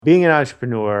Being an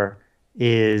entrepreneur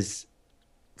is,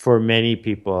 for many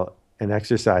people, an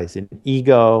exercise in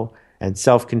ego and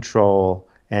self-control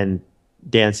and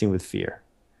dancing with fear.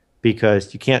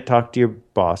 Because you can't talk to your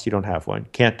boss, you don't have one.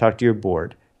 Can't talk to your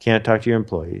board, can't talk to your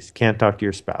employees, can't talk to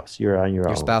your spouse. You're on your Your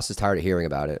own. spouse is tired of hearing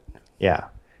about it. Yeah.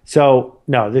 So,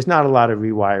 no, there's not a lot of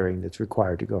rewiring that's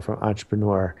required to go from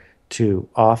entrepreneur to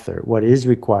author. What is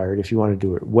required, if you want to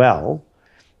do it well,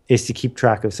 is to keep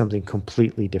track of something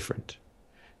completely different.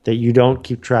 That you don't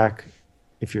keep track,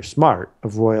 if you're smart,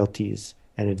 of royalties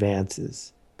and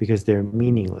advances because they're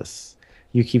meaningless.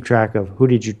 You keep track of who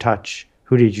did you touch,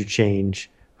 who did you change,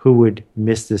 who would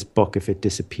miss this book if it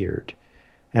disappeared.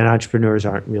 And entrepreneurs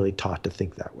aren't really taught to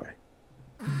think that way.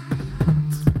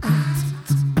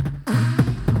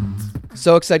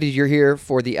 So excited you're here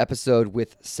for the episode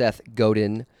with Seth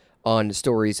Godin on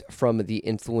stories from the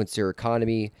influencer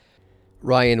economy.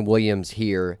 Ryan Williams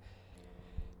here.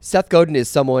 Seth Godin is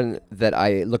someone that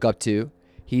I look up to.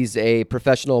 He's a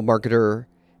professional marketer,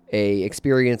 a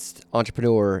experienced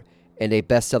entrepreneur, and a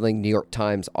best-selling New York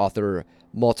Times author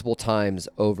multiple times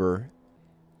over.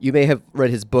 You may have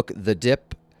read his book, The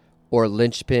Dip, or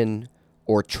Linchpin,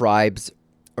 or Tribes,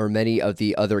 or many of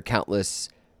the other countless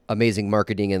amazing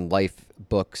marketing and life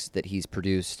books that he's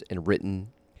produced and written.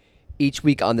 Each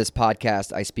week on this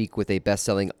podcast, I speak with a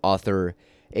best-selling author,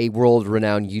 a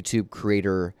world-renowned YouTube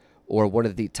creator, or one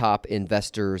of the top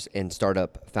investors and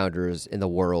startup founders in the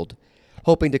world,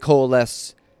 hoping to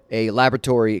coalesce a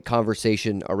laboratory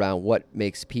conversation around what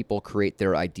makes people create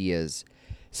their ideas.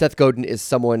 Seth Godin is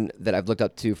someone that I've looked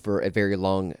up to for a very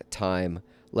long time.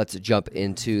 Let's jump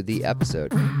into the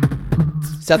episode.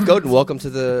 Seth Godin, welcome to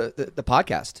the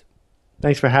podcast.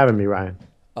 Thanks for having me, Ryan.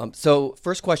 So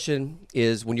first question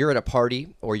is, when you're at a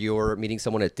party or you're meeting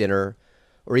someone at dinner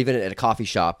or even at a coffee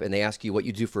shop and they ask you what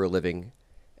you do for a living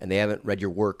and they haven't read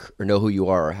your work or know who you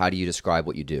are, how do you describe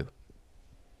what you do?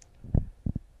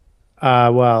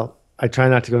 Well, I try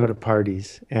not to go to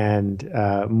parties, and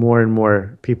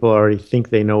more people already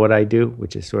think they know what I do,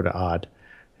 which is sort of odd.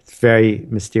 It's very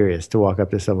mysterious to walk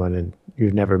up to someone and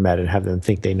you've never met and have them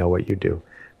think they know what you do.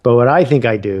 But what I think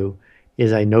I do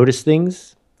is I notice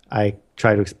things, I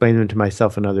try to explain them to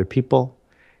myself and other people,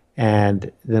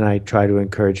 and then I try to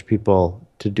encourage people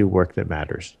to do work that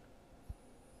matters.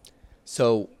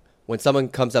 So when someone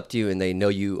comes up to you and they know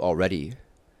you already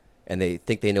and they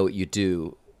think they know what you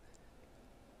do,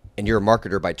 and you're a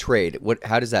marketer by trade,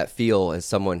 how does that feel as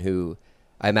someone who,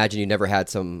 I imagine you never had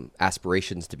some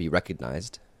aspirations to be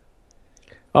recognized?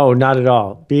 Oh, not at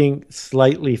all. Being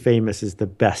slightly famous is the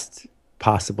best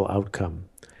possible outcome.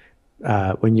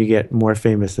 When you get more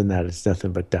famous than that, it's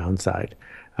nothing but downside.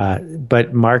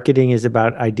 But marketing is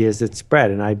about ideas that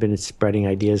spread, and I've been spreading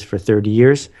ideas for 30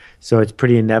 years, so it's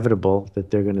pretty inevitable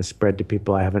that they're going to spread to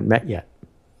people I haven't met yet.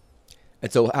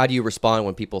 And so how do you respond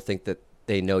when people think that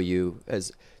they know you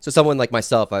as... So someone like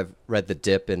myself, I've read The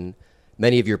Dip and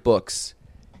many of your books,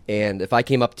 and if I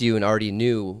came up to you and already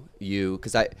knew you,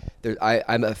 because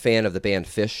I'm a fan of the band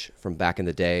Phish from back in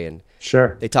the day, and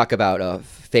sure, they talk about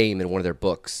fame in one of their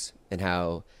books and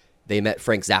how they met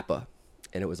Frank Zappa,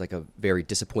 and it was like a very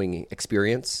disappointing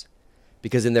experience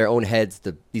because in their own heads,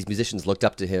 these musicians looked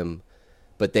up to him,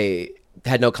 but they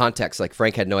had no context. Like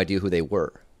Frank had no idea who they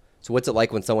were. So what's it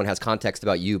like when someone has context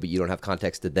about you, but you don't have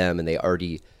context to them, and they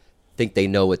already think they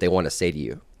know what they want to say to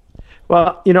you?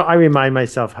 Well, I remind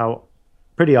myself how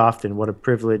pretty often what a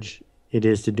privilege it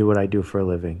is to do what I do for a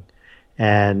living.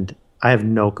 And I have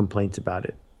no complaints about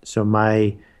it. So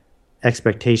my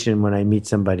expectation when I meet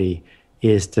somebody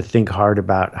is to think hard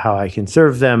about how I can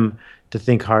serve them, to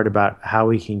think hard about how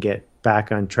we can get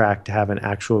back on track to have an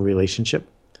actual relationship.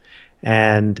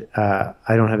 And I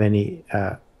don't have any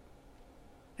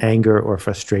anger or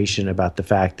frustration about the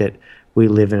fact that we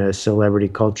live in a celebrity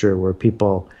culture where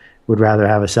people would rather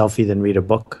have a selfie than read a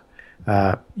book.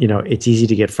 It's easy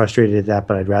to get frustrated at that,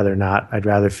 but I'd rather not. I'd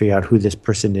rather figure out who this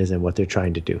person is and what they're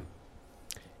trying to do.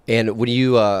 And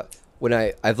when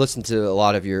I've listened to a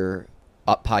lot of your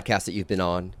podcasts that you've been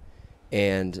on,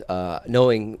 and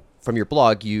knowing from your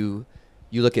blog, you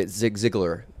look at Zig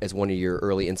Ziglar as one of your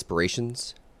early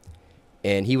inspirations,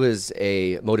 and he was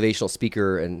a motivational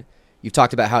speaker, and you've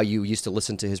talked about how you used to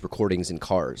listen to his recordings in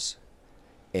cars.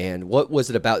 And what was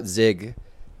it about Zig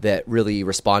that really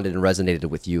responded and resonated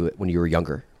with you when you were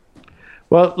younger?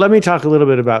 Well, let me talk a little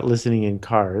bit about listening in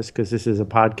cars, because this is a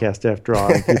podcast after all,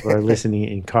 and people are listening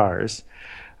in cars.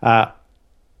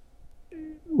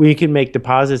 We can make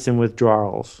deposits and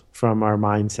withdrawals from our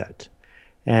mindset.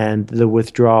 And the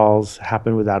withdrawals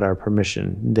happen without our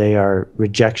permission. They are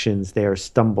rejections. They are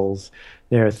stumbles.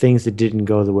 They are things that didn't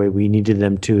go the way we needed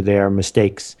them to. They are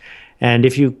mistakes. And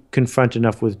if you confront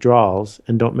enough withdrawals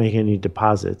and don't make any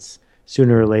deposits,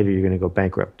 sooner or later you're going to go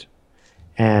bankrupt.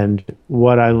 And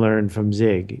what I learned from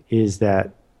Zig is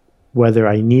that whether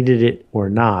I needed it or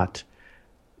not,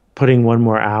 putting one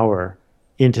more hour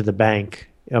into the bank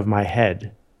of my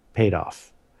head paid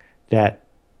off. That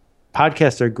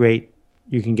podcasts are great.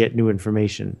 You can get new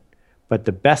information. But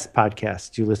the best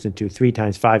podcasts you listen to 3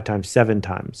 times, 5 times, 7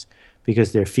 times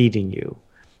because they're feeding you.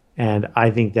 And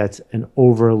I think that's an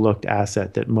overlooked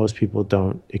asset that most people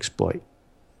don't exploit.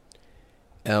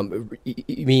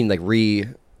 You mean like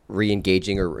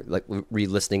re-engaging or like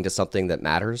re-listening to something that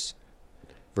matters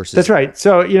versus... That's right.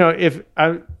 So,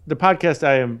 the podcast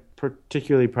I am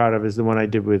particularly proud of is the one I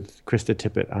did with Krista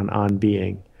Tippett on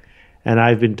Being. And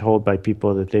I've been told by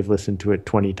people that they've listened to it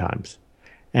 20 times.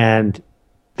 And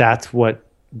that's what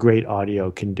great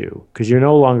audio can do, because you're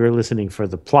no longer listening for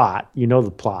the plot. You know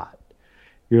the plot.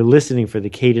 You're listening for the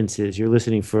cadences. You're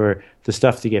listening for the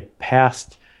stuff to get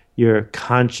past your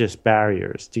conscious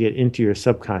barriers, to get into your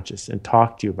subconscious and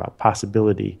talk to you about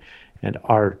possibility and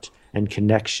art and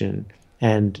connection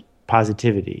and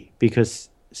positivity, because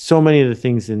so many of the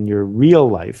things in your real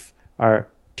life are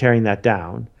tearing that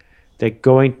down, that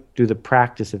going through the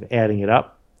practice of adding it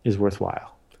up is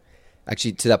worthwhile.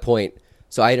 Actually, to that point,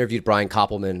 so I interviewed Brian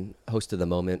Koppelman, host of The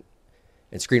Moment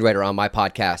and screenwriter on my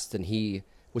podcast, and he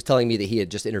was telling me that he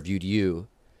had just interviewed you.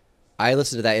 I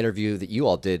listened to that interview that you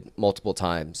all did multiple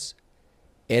times,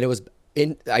 and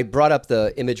I brought up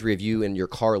the imagery of you in your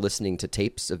car listening to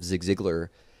tapes of Zig Ziglar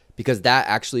because that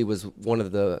actually was one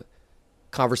of the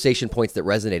conversation points that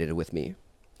resonated with me.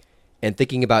 And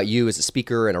thinking about you as a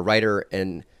speaker and a writer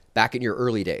and back in your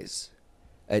early days,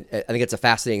 I think it's a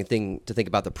fascinating thing to think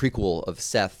about the prequel of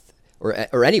Seth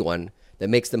or anyone that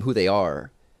makes them who they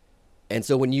are. And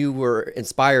so when you were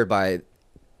inspired by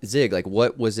Zig, like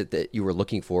what was it that you were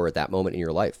looking for at that moment in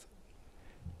your life?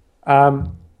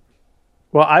 Well,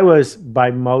 I was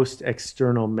by most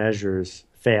external measures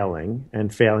failing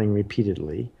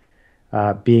repeatedly,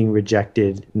 being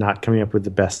rejected, not coming up with the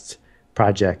best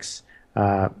projects,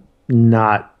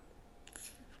 not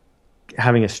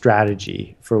having a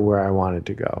strategy for where I wanted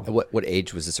to go. What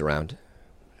age was this around?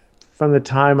 From the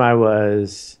time I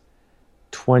was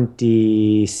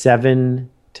 27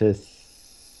 to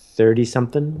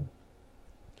 30-something.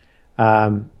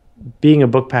 Being a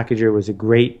book packager was a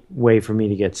great way for me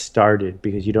to get started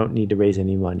because you don't need to raise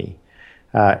any money.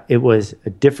 It was a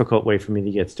difficult way for me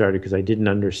to get started because I didn't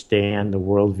understand the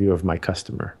worldview of my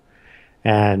customer.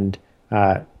 And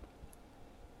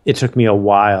it took me a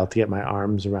while to get my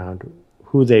arms around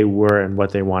who they were and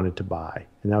what they wanted to buy.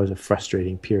 And that was a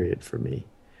frustrating period for me.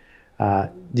 I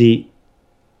did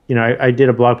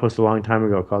a blog post a long time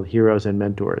ago called Heroes and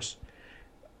Mentors.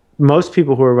 Most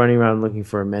people who are running around looking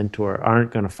for a mentor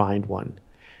aren't going to find one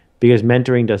because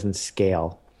mentoring doesn't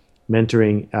scale.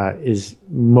 Mentoring is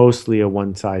mostly a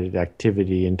one-sided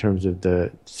activity in terms of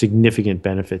the significant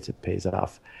benefits it pays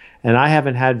off. And I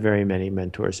haven't had very many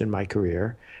mentors in my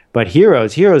career, but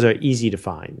heroes are easy to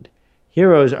find.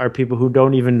 Heroes are people who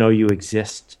don't even know you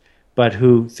exist, but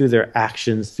who, through their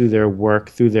actions, through their work,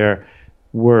 through their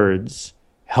words,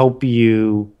 help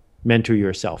you mentor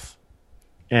yourself.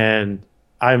 And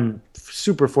I'm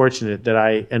super fortunate that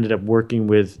I ended up working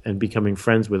with and becoming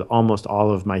friends with almost all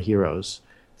of my heroes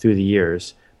through the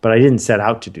years. But I didn't set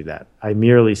out to do that. I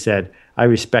merely said, I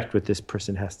respect what this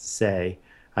person has to say.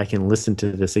 I can listen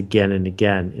to this again and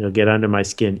again. It'll get under my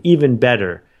skin even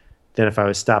better than if I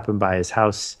was stopping by his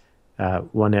house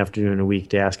one afternoon a week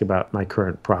to ask about my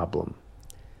current problem.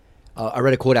 I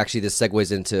read a quote, actually, this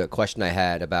segues into a question I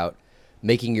had about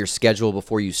making your schedule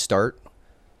before you start,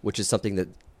 which is something that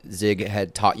Zig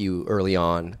had taught you early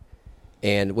on.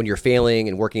 And when you're failing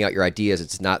and working out your ideas,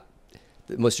 it's not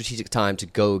the most strategic time to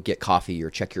go get coffee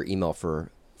or check your email for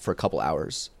a couple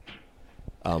hours.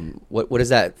 What does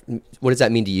that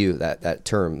mean to you, that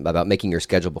term about making your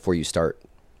schedule before you start?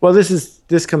 Well,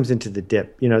 this comes into the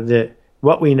dip.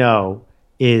 What we know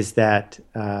is that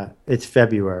it's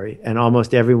February, and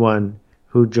almost everyone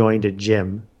who joined a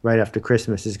gym right after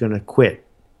Christmas is going to quit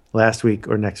last week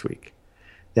or next week.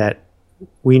 That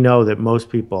we know that most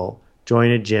people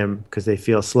join a gym because they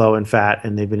feel slow and fat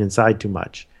and they've been inside too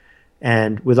much,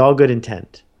 and with all good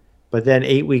intent. But then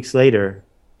 8 weeks later,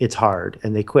 it's hard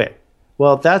and they quit.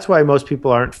 Well, that's why most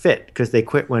people aren't fit, because they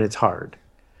quit when it's hard.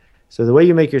 So the way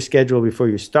you make your schedule before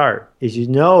you start is you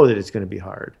know that it's going to be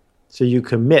hard. So you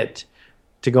commit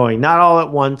to going not all at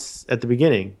once at the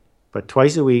beginning, but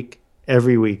twice a week,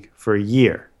 every week for a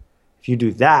year. If you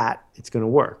do that, it's going to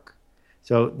work.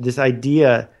 So this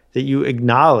idea that you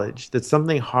acknowledge that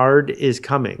something hard is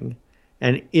coming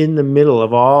And in the middle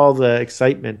of all the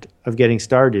excitement of getting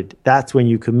started, that's when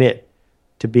you commit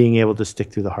to being able to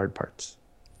stick through the hard parts.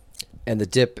 And The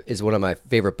Dip is one of my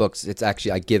favorite books. It's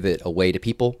actually, I give it away to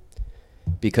people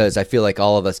because I feel like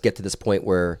all of us get to this point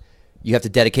where you have to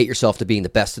dedicate yourself to being the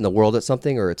best in the world at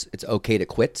something, or it's okay to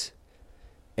quit.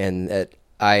 And that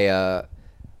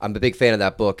I'm a big fan of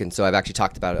that book, and so I've actually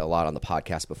talked about it a lot on the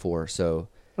podcast before. So,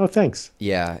 oh, thanks.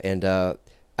 Yeah, and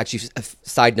actually, a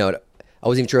side note, I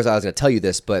wasn't even sure if I was going to tell you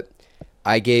this, but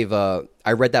I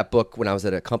read that book when I was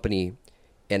at a company,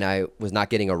 and I was not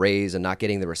getting a raise and not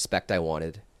getting the respect I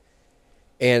wanted.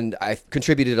 And I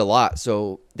contributed a lot,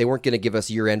 so they weren't going to give us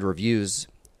year-end reviews.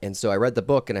 And so I read the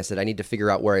book, and I said, I need to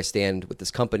figure out where I stand with this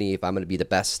company if I'm going to be the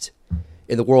best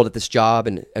in the world at this job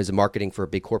and as a marketing for a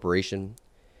big corporation.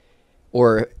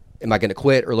 Or am I going to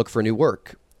quit or look for new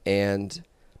work? And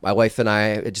my wife and I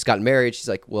had just gotten married. She's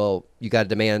like, well, you got to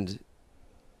demand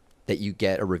that you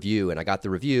get a review. And I got the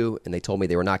review, and they told me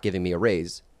they were not giving me a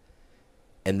raise.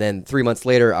 And then 3 months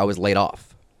later, I was laid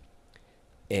off.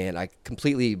 And I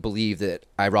completely believe that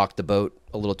I rocked the boat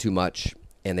a little too much,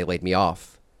 and they laid me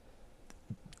off.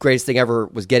 Greatest thing ever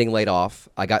was getting laid off.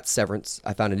 I got severance.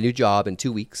 I found a new job in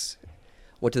 2 weeks.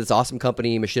 Went to this awesome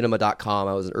company, machinima.com.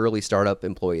 I was an early startup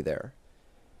employee there.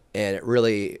 And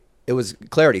it was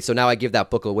clarity. So now I give that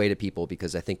book away to people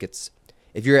because I think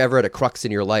if you're ever at a crux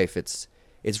in your life, it's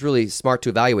really smart to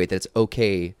evaluate that it's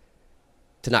okay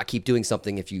to not keep doing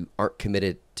something if you aren't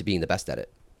committed to being the best at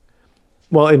it.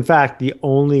 Well, in fact, the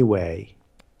only way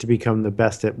to become the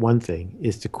best at one thing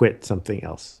is to quit something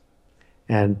else.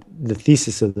 And the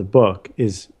thesis of the book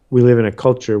is we live in a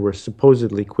culture where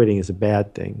supposedly quitting is a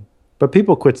bad thing. But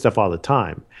people quit stuff all the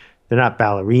time. They're not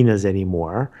ballerinas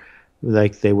anymore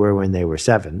like they were when they were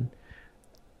 7.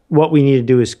 What we need to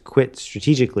do is quit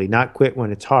strategically, not quit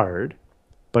when it's hard,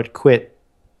 but quit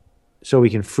so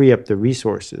we can free up the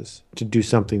resources to do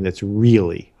something that's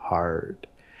really hard.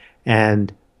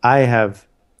 And I have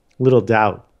little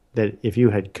doubt that if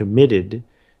you had committed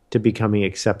to becoming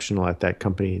exceptional at that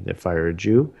company that fired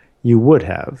you, you would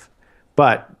have.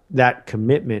 But that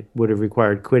commitment would have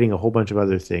required quitting a whole bunch of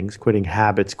other things, quitting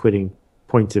habits, quitting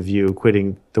points of view,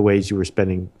 quitting the ways you were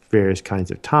spending various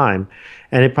kinds of time.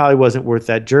 And it probably wasn't worth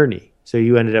that journey. So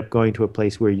you ended up going to a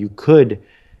place where you could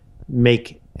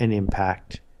make an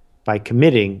impact by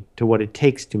committing to what it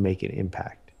takes to make an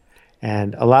impact.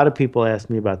 And a lot of people ask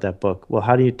me about that book. Well,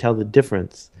 how do you tell the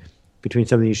difference between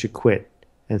something you should quit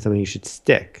and something you should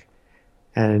stick?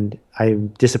 And I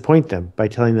disappoint them by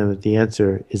telling them that the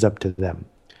answer is up to them.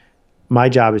 My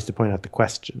job is to point out the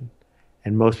question,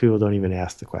 and most people don't even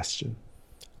ask the question.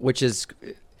 Which you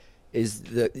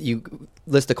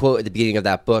list a quote at the beginning of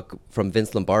that book from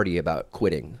Vince Lombardi about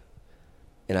quitting,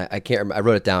 and I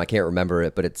wrote it down. I can't remember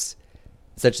it, but it's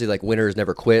essentially like winners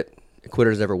never quit,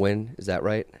 quitters never win. Is that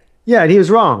right? Yeah, and he was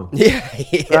wrong. Yeah,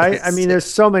 right. I mean, there's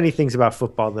so many things about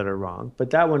football that are wrong,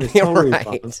 but that one is totally right.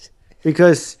 wrong.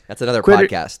 Because that's another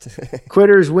podcast.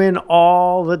 Quitters win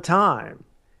all the time.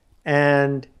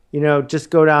 And, just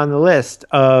go down the list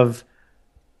of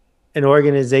an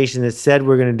organization that said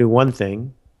we're going to do one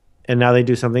thing, and now they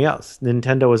do something else.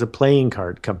 Nintendo was a playing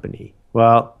card company.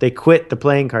 Well, they quit the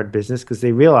playing card business because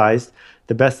they realized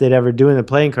the best they'd ever do in the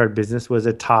playing card business was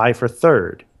a tie for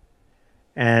third.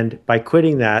 And by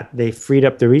quitting that, they freed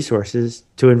up the resources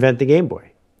to invent the Game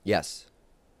Boy. Yes.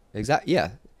 Exactly.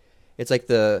 Yeah. It's like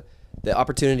the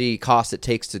opportunity cost it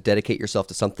takes to dedicate yourself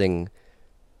to something,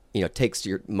 takes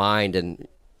your mind and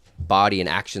body and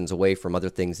actions away from other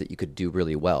things that you could do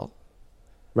really well.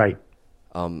 Right.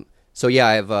 So yeah,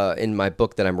 I have in my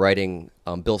book that I'm writing,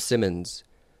 Bill Simmons,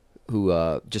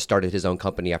 who just started his own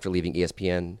company after leaving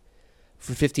ESPN.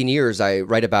 For 15 years, I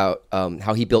write about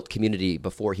how he built community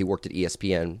before he worked at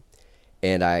ESPN,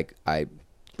 and I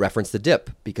reference The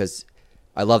Dip because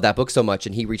I love that book so much.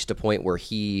 And he reached a point where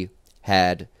he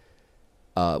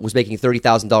was making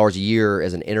 $30,000 a year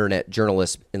as an internet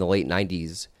journalist in the late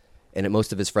 90s, and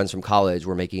most of his friends from college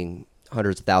were making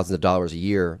hundreds of thousands of dollars a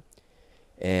year.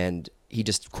 And he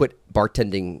just quit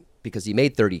bartending because he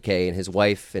made $30K, and his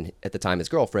wife, and at the time his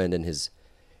girlfriend, and his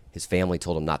family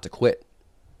told him not to quit.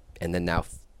 And then now,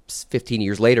 15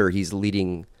 years later, he's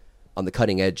leading on the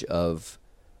cutting edge of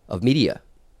media.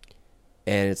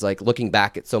 And it's like looking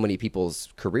back at so many people's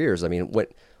careers. I mean,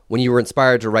 when you were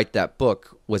inspired to write that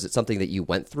book, was it something that you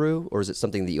went through, or is it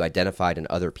something that you identified in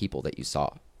other people that you saw?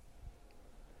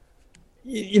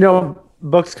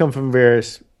 Books come from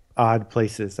various odd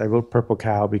places. I wrote Purple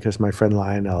Cow because my friend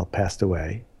Lionel passed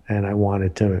away, and I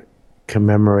wanted to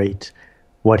commemorate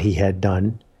what he had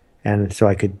done, and so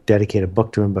I could dedicate a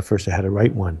book to him, but first I had to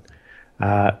write one.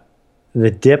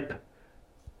 The Dip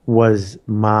was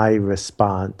my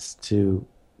response to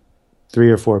three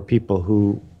or four people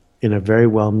who, in a very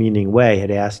well-meaning way,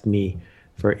 had asked me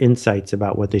for insights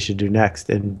about what they should do next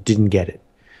and didn't get it.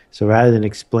 So rather than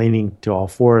explaining to all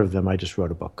four of them, I just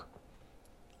wrote a book.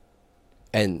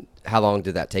 And how long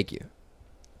did that take you?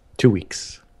 2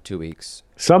 weeks. 2 weeks.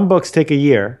 Some books take a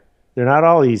year. They're not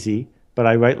all easy, but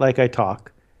I write like I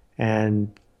talk,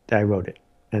 and I wrote it.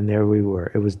 And there we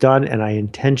were. It was done, and I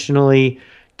intentionally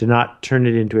did not turn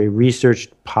it into a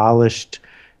researched, polished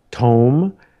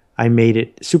tome. I made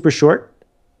it super short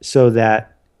so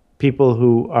that people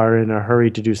who are in a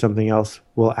hurry to do something else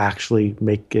will actually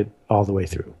make it all the way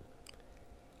through.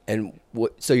 And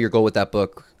so your goal with that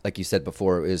book, like you said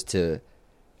before, is to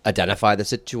identify the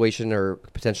situation or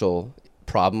potential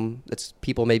problem that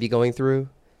people may be going through,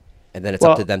 and then it's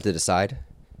up to them to decide?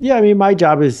 Yeah, I mean, my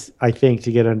job is, I think,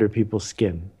 to get under people's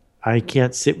skin. I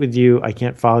can't sit with you. I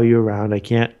can't follow you around. I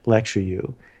can't lecture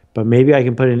you. But maybe I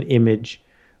can put an image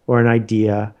or an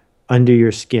idea under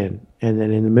your skin. And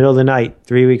then in the middle of the night,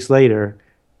 3 weeks later,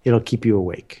 it'll keep you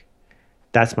awake.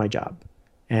 That's my job.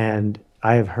 And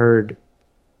I have heard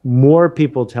more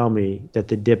people tell me that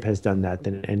The Dip has done that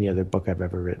than any other book I've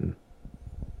ever written.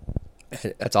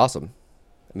 That's awesome.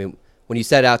 I mean, when you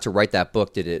set out to write that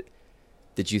book,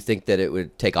 did you think that it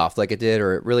would take off like it did,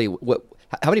 or really,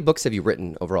 how many books have you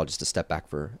written overall, just to step back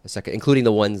for a second, including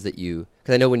the ones that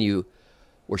because I know when you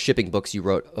were shipping books, you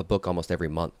wrote a book almost every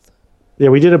month. Yeah,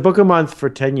 we did a book a month for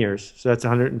 10 years, so that's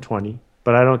 120,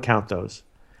 but I don't count those.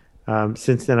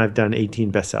 Since then, I've done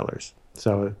 18 bestsellers.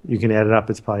 So you can add it up,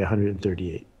 it's probably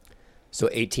 138. So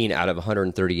 18 out of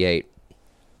 138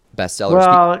 bestsellers.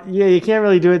 Well, yeah, you can't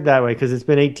really do it that way because it's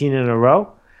been 18 in a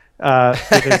row.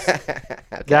 Because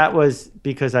that was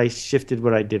because I shifted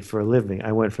what I did for a living.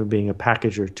 I went from being a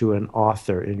packager to an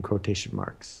author, in quotation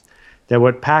marks. That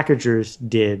what packagers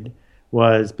did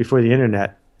was, before the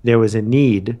internet, there was a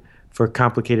need for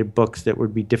complicated books that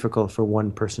would be difficult for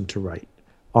one person to write.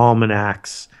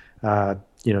 Almanacs,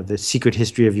 The Secret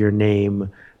History of Your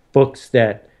Name, books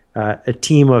that a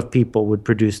team of people would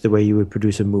produce the way you would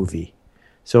produce a movie.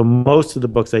 So most of the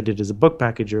books I did as a book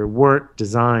packager weren't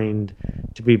designed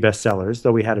to be bestsellers,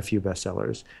 though we had a few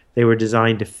bestsellers. They were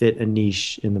designed to fit a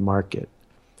niche in the market.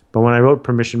 But when I wrote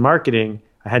Permission Marketing,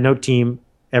 I had no team.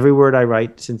 Every word I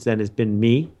write since then has been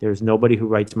me. There's nobody who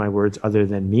writes my words other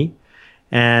than me.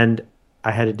 And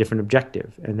I had a different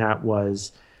objective, and that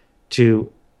was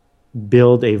to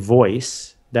build a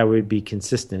voice that would be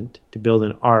consistent, to build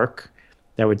an arc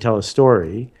that would tell a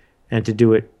story, and to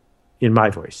do it in my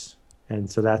voice. And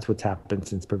so that's what's happened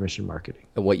since Permission Marketing.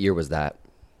 And what year was that?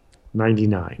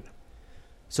 99.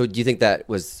 So do you think that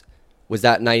was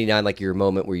that 99 like your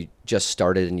moment where you just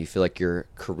started and you feel like your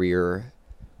career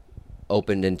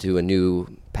opened into a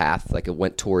new path, like it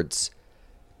went towards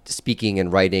speaking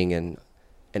and writing and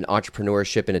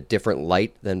entrepreneurship in a different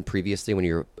light than previously when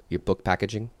you're book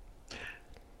packaging?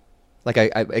 Like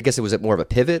I guess it was more of a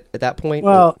pivot at that point?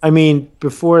 Well, I mean,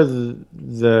 before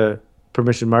the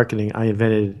Permission Marketing, I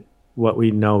invented what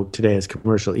we know today as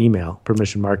commercial email,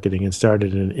 Permission Marketing, and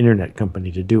started an internet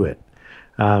company to do it.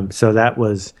 So that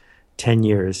was 10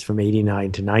 years, from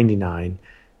 89 to 99,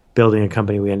 building a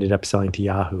company we ended up selling to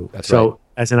Yahoo. That's so right.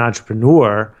 As an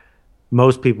entrepreneur,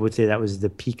 most people would say that was the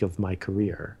peak of my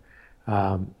career.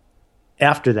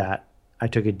 After that, I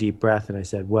took a deep breath and I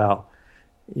said, well,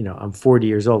 I'm 40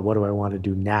 years old. What do I want to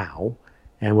do now?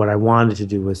 And what I wanted to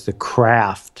do was the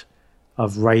craft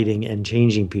of writing and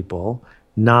changing people,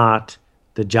 not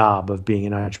the job of being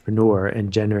an entrepreneur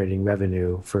and generating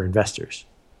revenue for investors.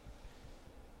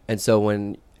 And so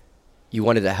when you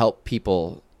wanted to help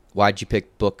people, why'd you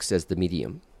pick books as the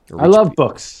medium? I love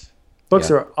books. Books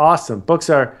Yeah. are awesome. Books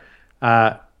are,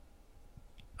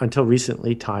 until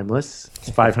recently, timeless. It's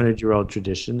a 500-year-old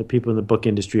tradition. The people in the book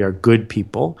industry are good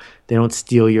people. They don't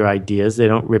steal your ideas. They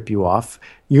don't rip you off.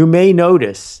 You may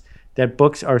notice that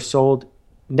books are sold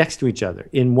next to each other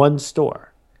in one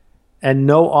store. And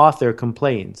no author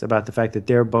complains about the fact that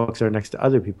their books are next to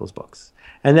other people's books.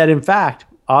 And that, in fact,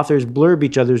 authors blurb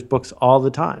each other's books all the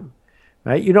time.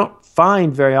 Right? You don't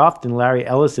find very often Larry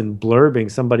Ellison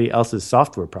blurbing somebody else's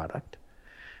software product.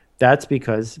 That's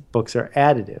because books are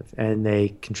additive and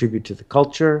they contribute to the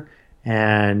culture,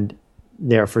 and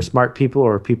they're for smart people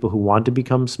or people who want to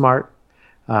become smart.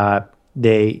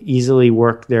 They easily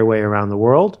work their way around the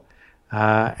world,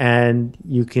 and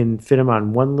you can fit them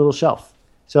on one little shelf.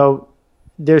 So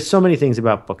there's so many things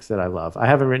about books that I love. I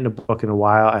haven't written a book in a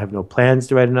while. I have no plans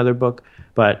to write another book,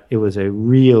 but it was a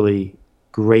really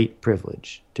great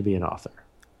privilege to be an author.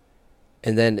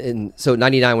 And then so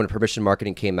 99, when Permission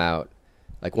Marketing came out,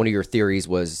 like one of your theories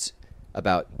was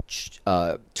about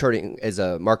turning, as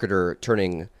a marketer,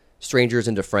 turning strangers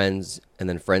into friends and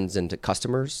then friends into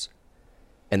customers.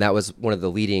 And that was one of the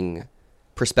leading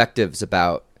perspectives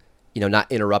about,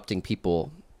 not interrupting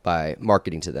people by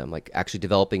marketing to them, like actually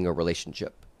developing a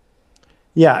relationship.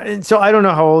 Yeah, and so I don't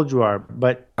know how old you are,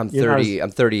 but I'm 30.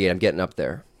 I'm 38. I'm getting up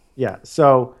there. Yeah,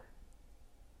 so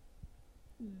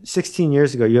 16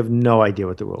 years ago, you have no idea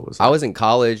what the world was like. I was in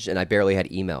college and I barely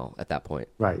had email at that point.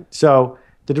 Right. So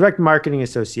the Direct Marketing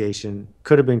Association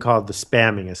could have been called the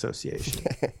Spamming Association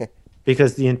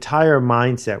because the entire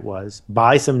mindset was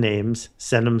buy some names,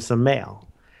 send them some mail.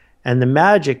 And the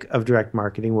magic of direct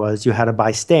marketing was you had to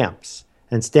buy stamps,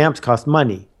 and stamps cost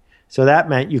money. So that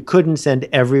meant you couldn't send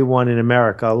everyone in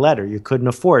America a letter. You couldn't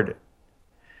afford it.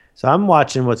 So I'm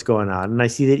watching what's going on, and I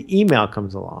see that email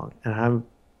comes along, and I'm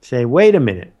saying, wait a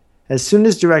minute. As soon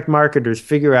as direct marketers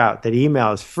figure out that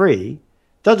email is free,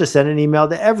 they'll just send an email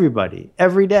to everybody,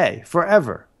 every day,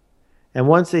 forever. And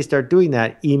once they start doing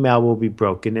that, email will be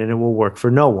broken, and it will work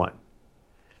for no one.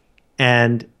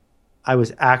 And I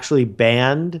was actually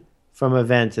banned from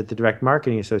events at the Direct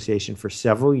Marketing Association for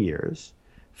several years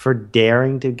for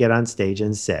daring to get on stage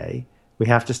and say, we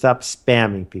have to stop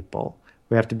spamming people.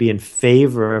 We have to be in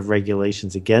favor of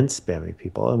regulations against spamming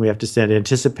people, and we have to send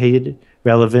anticipated,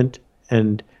 relevant,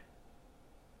 and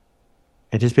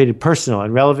anticipated personal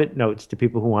and relevant notes to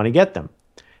people who want to get them.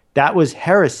 That was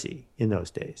heresy in those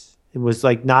days. It was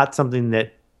like not something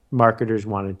that marketers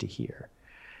wanted to hear.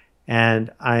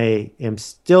 And I am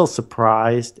still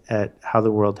surprised at how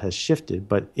the world has shifted,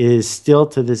 but it is still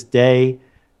to this day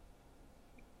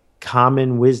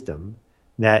common wisdom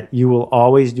that you will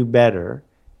always do better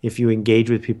if you engage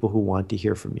with people who want to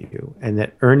hear from you, and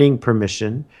that earning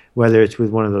permission, whether it's with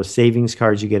one of those savings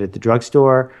cards you get at the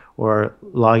drugstore or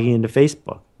logging into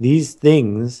Facebook, these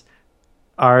things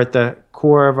are at the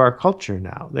core of our culture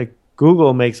now. Like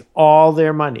Google makes all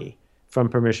their money from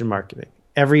permission marketing,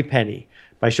 every penny,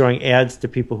 by showing ads to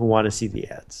people who want to see the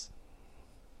ads.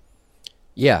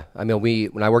 Yeah. I mean,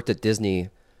 when I worked at Disney,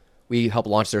 we helped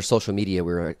launch their social media.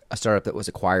 We were a startup that was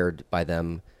acquired by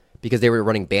them because they were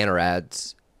running banner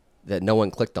ads that no one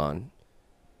clicked on.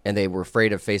 And they were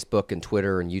afraid of Facebook and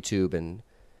Twitter and YouTube and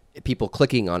people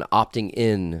clicking on opting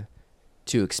in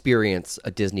to experience a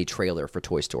Disney trailer for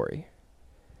Toy Story.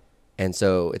 And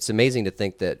so it's amazing to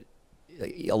think that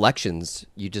elections,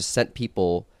 you just sent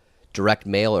people direct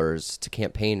mailers to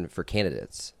campaign for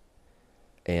candidates.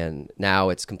 And now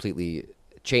it's completely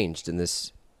changed in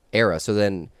this era. So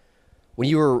then when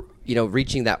you were,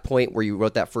 reaching that point where you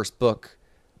wrote that first book,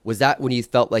 was that when you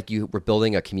felt like you were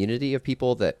building a community of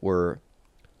people that were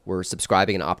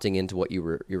subscribing and opting into what you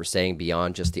were saying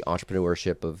beyond just the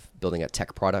entrepreneurship of building a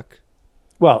tech product?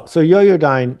 Well, so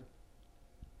Yoyodyne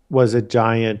was a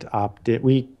giant opt-in.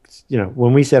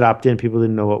 When we said opt-in, people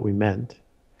didn't know what we meant.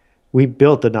 We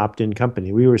built an opt-in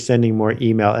company. We were sending more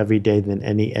email every day than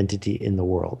any entity in the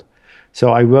world.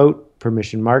 So I wrote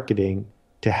Permission Marketing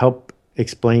to help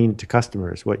explain to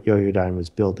customers what Yoyodyne was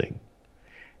building.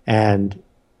 And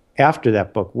after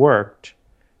that book worked,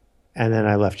 and then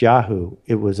I left Yahoo,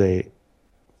 it was a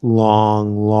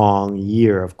long, long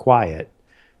year of quiet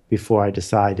before I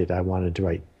decided I wanted to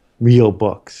write real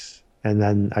books. And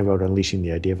then I wrote Unleashing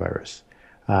the Idea Virus.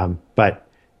 But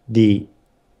the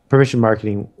Permission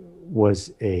Marketing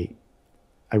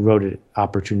I wrote it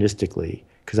opportunistically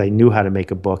because I knew how to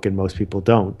make a book and most people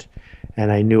don't.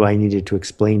 And I knew I needed to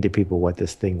explain to people what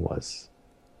this thing was.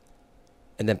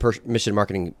 And then Permission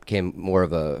Marketing became more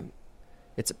of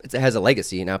it has a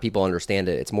legacy. Now people understand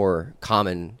it. It's more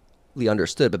commonly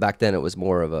understood. But back then it was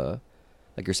more of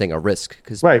like you're saying, a risk.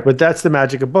 Right. But that's the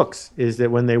magic of books, is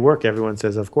that when they work, everyone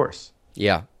says, of course.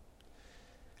 Yeah.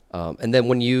 And then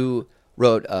when you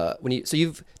wrote, so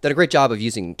you've done a great job of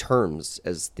using terms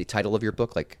as the title of your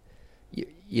book. Like,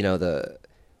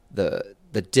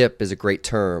 the dip is a great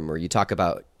term, or you talk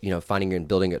about, finding and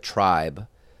building a tribe.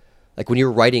 Like when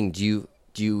you're writing,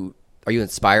 are you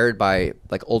inspired by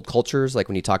like old cultures? Like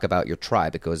when you talk about your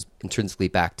tribe, it goes intrinsically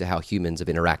back to how humans have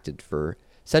interacted for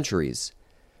centuries.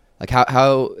 Like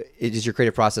how does your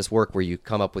creative process work where you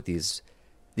come up with these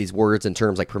words and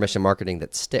terms like permission marketing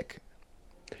that stick?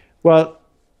 Well,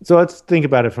 so let's think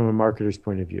about it from a marketer's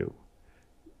point of view.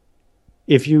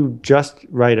 If you just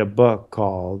write a book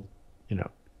called,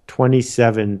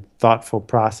 27 thoughtful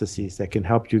processes that can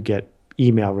help you get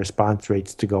email response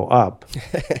rates to go up,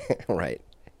 right?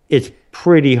 It's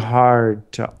pretty hard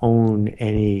to own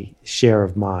any share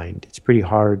of mind. It's pretty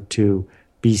hard to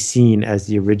be seen as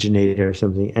the originator of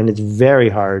something, and it's very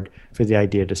hard for the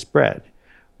idea to spread.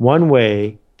 One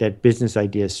way that business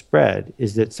ideas spread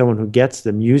is that someone who gets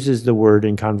them uses the word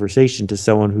in conversation to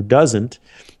someone who doesn't,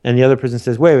 and the other person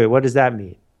says, wait, what does that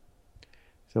mean?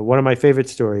 So one of my favorite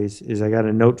stories is I got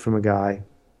a note from a guy.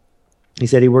 He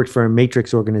said he worked for a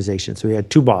matrix organization, so he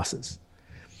had two bosses.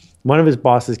 One of his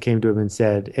bosses came to him and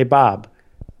said, hey, Bob,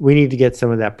 we need to get some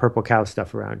of that purple cow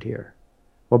stuff around here.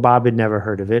 Well, Bob had never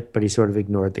heard of it, but he sort of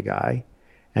ignored the guy.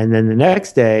 And then the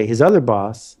next day, his other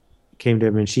boss came to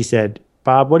him and she said,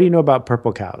 Bob, what do you know about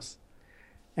purple cows?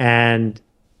 And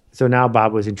so now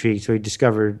Bob was intrigued. So he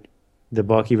discovered the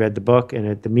book. He read the book. And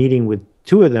at the meeting with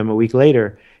two of them a week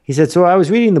later, he said, so I was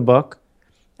reading the book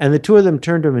and the two of them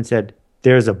turned to him and said,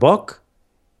 there's a book?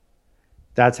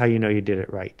 That's how you know you did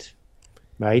it right?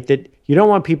 That you don't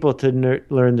want people to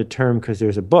learn the term because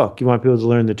there's a book. You want people to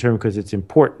learn the term because it's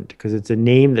important, because it's a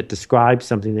name that describes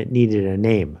something that needed a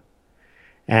name.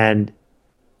 And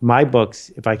my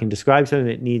books, if I can describe something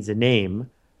that needs a name,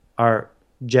 are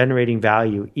generating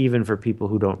value even for people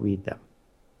who don't read them.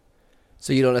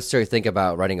 So you don't necessarily think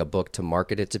about writing a book to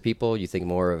market it to people. You think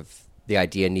more of the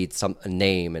idea needs a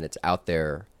name and it's out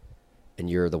there and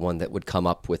you're the one that would come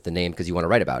up with the name because you want to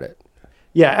write about it.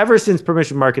 Yeah, ever since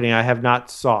Permission Marketing, I have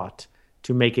not sought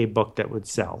to make a book that would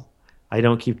sell. I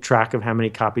don't keep track of how many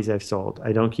copies I've sold.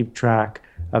 I don't keep track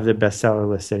of the bestseller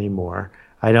list anymore.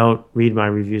 I don't read my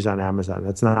reviews on Amazon.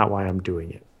 That's not why I'm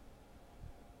doing it.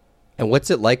 And what's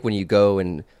it like when you go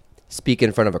and speak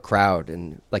in front of a crowd?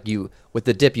 And like you, with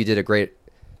The Dip, you did a great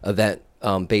event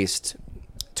based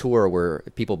tour where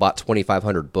people bought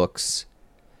 2,500 books.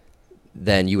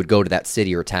 Then you would go to that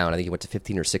city or town. I think you went to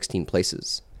 15 or 16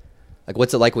 places. Like,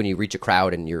 what's it like when you reach a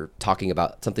crowd and you're talking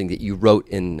about something that you wrote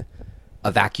in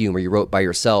a vacuum or you wrote by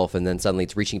yourself, and then suddenly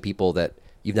it's reaching people that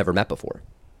you've never met before?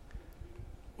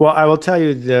 Well, I will tell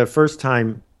you, the first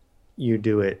time you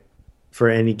do it for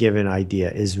any given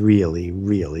idea is really,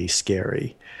 really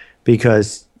scary,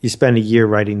 because you spend a year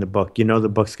writing the book. You know the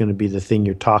book's going to be the thing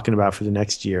you're talking about for the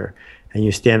next year, and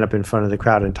you stand up in front of the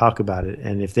crowd and talk about it.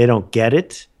 And if they don't get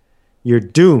it, you're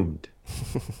doomed.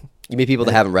 You mean people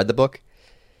that haven't read the book?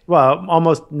 Well,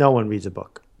 almost no one reads a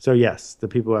book. So yes, the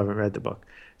people who haven't read the book.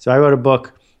 So I wrote a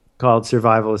book called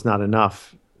Survival is Not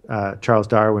Enough. Charles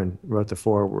Darwin wrote the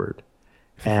foreword.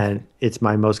 And it's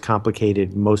my most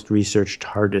complicated, most researched,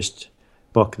 hardest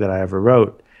book that I ever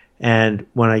wrote. And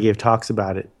when I gave talks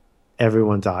about it,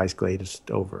 everyone's eyes glazed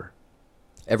over.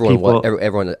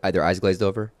 Everyone either eyes glazed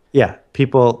over? Yeah.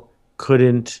 People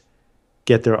couldn't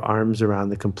get their arms around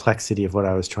the complexity of what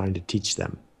I was trying to teach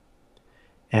them.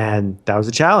 And that was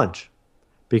a challenge,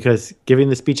 because giving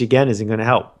the speech again isn't going to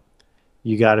help.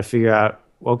 You got to figure out,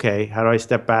 okay, how do I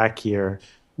step back here?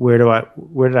 Where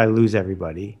did I lose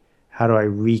everybody? How do I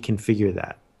reconfigure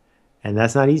that? And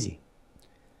that's not easy.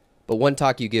 But one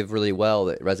talk you give really well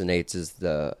that resonates is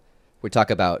we talk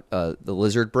about the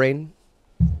lizard brain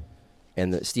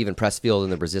and the Stephen Pressfield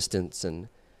and the resistance. And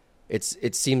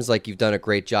it seems like you've done a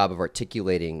great job of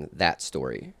articulating that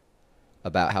story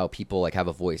about how people like have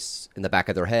a voice in the back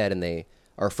of their head and they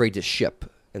are afraid to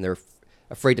ship and they're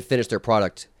afraid to finish their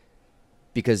product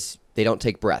because they don't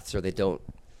take breaths or they don't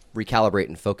recalibrate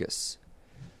and focus.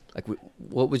 Like,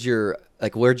 what was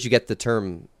where did you get the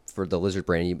term for the lizard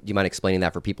brain? Do you mind explaining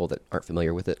that for people that aren't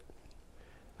familiar with it?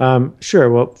 Sure.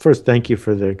 Well, first, thank you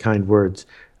for the kind words.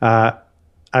 I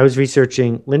was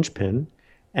researching linchpin,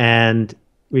 and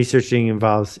researching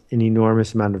involves an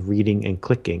enormous amount of reading and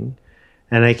clicking.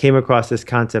 And I came across this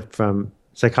concept from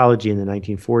psychology in the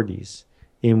 1940s,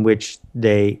 in which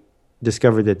they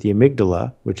discovered that the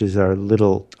amygdala, which is our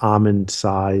little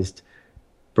almond-sized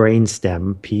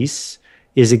brainstem piece,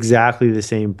 is exactly the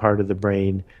same part of the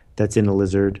brain that's in a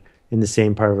lizard, in the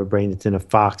same part of a brain that's in a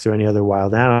fox or any other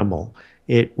wild animal.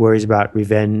 It worries about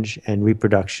revenge and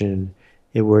reproduction.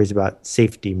 It worries about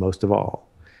safety most of all.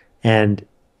 And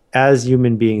as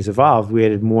human beings evolved, we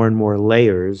added more and more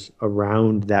layers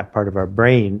around that part of our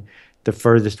brain. The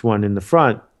furthest one in the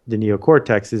front, the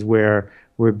neocortex, is where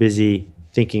we're busy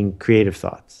thinking creative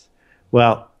thoughts.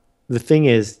 Well, the thing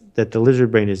is that the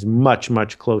lizard brain is much,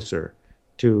 much closer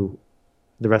to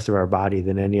the rest of our body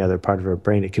than any other part of our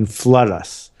brain. It can flood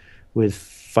us with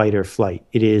fight or flight.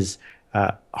 It is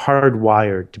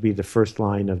hardwired to be the first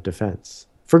line of defense,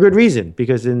 for good reason,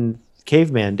 because in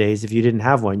caveman days, if you didn't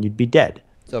have one, you'd be dead.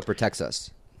 So it protects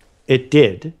us. It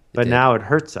did, but now it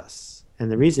hurts us.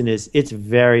 And the reason is it's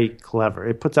very clever.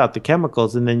 It puts out the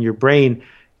chemicals, and then your brain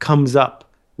comes up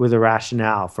with a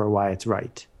rationale for why it's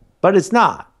right. But it's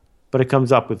not, but it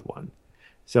comes up with one.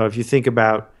 So if you think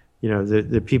about,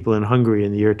 the people in Hungary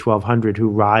in the year 1200 who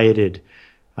rioted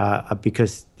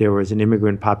because there was an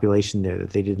immigrant population there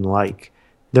that they didn't like,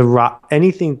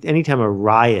 Anytime a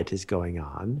riot is going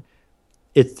on,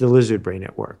 it's the lizard brain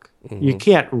at work. You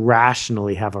can't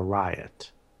rationally have a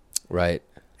riot. Right.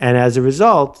 And as a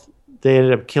result, they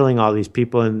ended up killing all these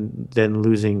people and then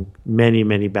losing many,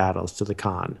 many battles to the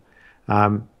Khan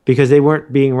because they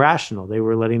weren't being rational. They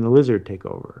were letting the lizard take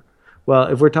over. Well,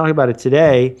 if we're talking about it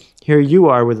today, here you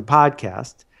are with a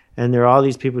podcast, and there are all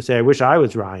these people who say, I wish I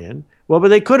was Ryan. Well, but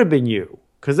they could have been you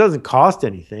because it doesn't cost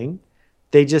anything.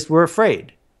 They just were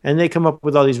afraid. And they come up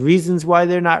with all these reasons why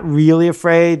they're not really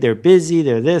afraid. They're busy.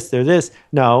 They're this. They're this.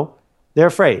 No, they're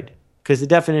afraid because the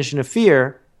definition of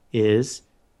fear is,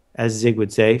 as Zig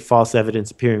would say, false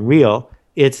evidence appearing real.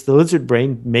 It's the lizard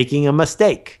brain making a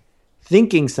mistake,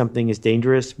 thinking something is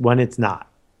dangerous when it's not.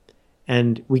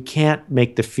 And we can't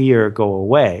make the fear go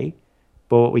away,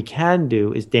 but what we can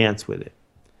do is dance with it.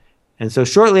 And so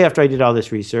shortly after I did all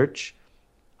this research,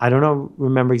 I don't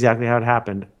remember exactly how it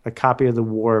happened. A copy of The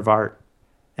War of Art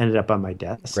ended up on my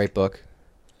desk. Great book.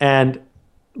 And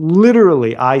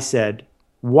literally I said,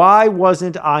 why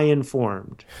wasn't I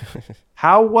informed?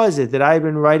 How was it that I had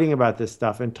been writing about this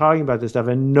stuff and talking about this stuff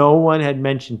and no one had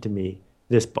mentioned to me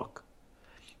this book?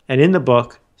 And in the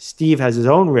book, Steve has his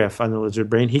own riff on the lizard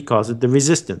brain. He calls it The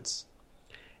Resistance.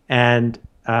 And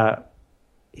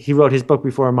he wrote his book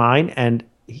before mine, and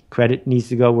credit needs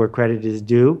to go where credit is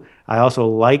due. I also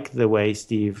like the way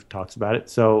Steve talks about it.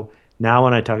 So now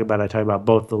when I talk about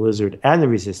both the lizard and the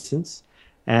resistance.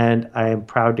 And I am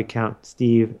proud to count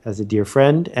Steve as a dear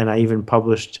friend. And I even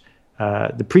published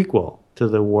the prequel to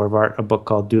The War of Art, a book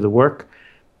called Do the Work,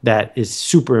 that is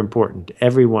super important.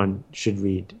 Everyone should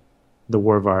read The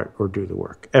War of Art or Do the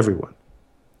Work. Everyone.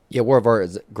 Yeah, War of Art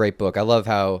is a great book. I love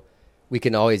how we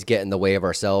can always get in the way of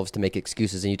ourselves to make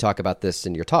excuses. And you talk about this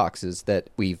in your talks, is that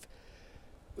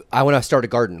I want to start a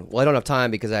garden. Well, I don't have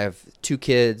time because I have 2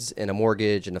 kids and a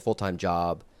mortgage and a full-time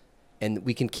job. And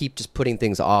we can keep just putting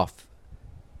things off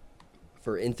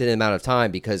for infinite amount of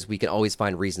time because we can always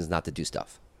find reasons not to do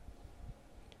stuff.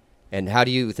 And how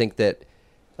do you think that,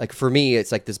 like for me,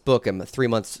 it's like this book, I'm 3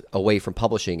 months away from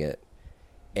publishing it.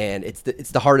 And it's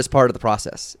the hardest part of the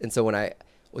process. And so when I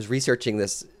was researching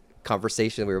this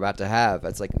conversation we were about to have,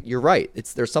 it's like, you're right.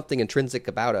 There's something intrinsic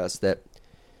about us that,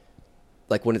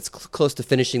 like when it's close to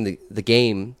finishing the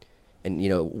game and,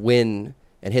 win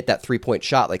and hit that 3-point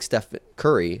shot like Steph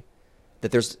Curry,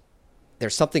 that there's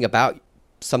something about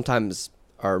sometimes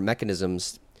our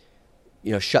mechanisms,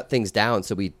 shut things down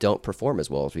so we don't perform as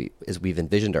well as we've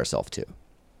envisioned ourselves to.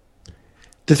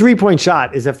 The 3-point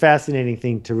shot is a fascinating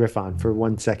thing to riff on for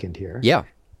 1 second here. Yeah.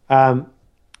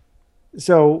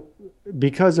 So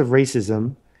because of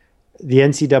racism, the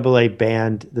NCAA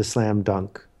banned the slam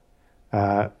dunk.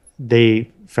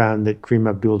 They found that Kareem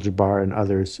Abdul-Jabbar and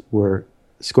others were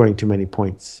scoring too many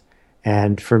points.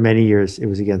 And for many years, it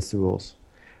was against the rules.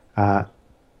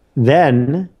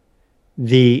 Then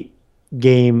the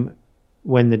game,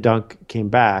 when the dunk came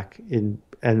back, and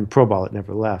pro ball, it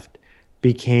never left,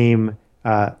 became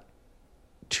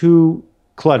too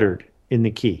cluttered in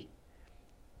the key.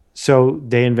 So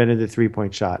they invented the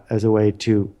 3-point shot as a way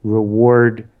to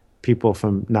reward people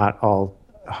from not all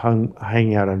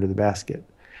hanging out under the basket.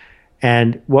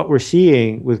 And what we're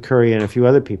seeing with Curry and a few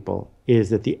other people is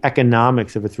that the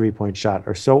economics of a 3-point shot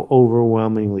are so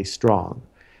overwhelmingly strong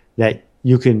that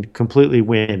you can completely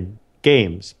win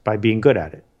games by being good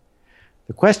at it.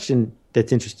 The question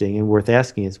that's interesting and worth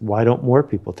asking is, why don't more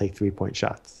people take 3-point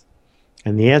shots?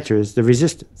 And the answer is the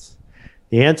resistance.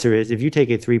 The answer is, if you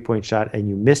take a 3-point shot and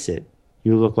you miss it,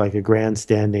 you look like a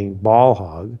grandstanding ball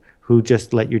hog who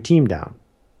just let your team down.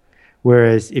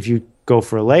 Whereas if you go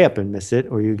for a layup and miss it,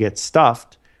 or you get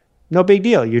stuffed, no big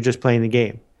deal. You're just playing the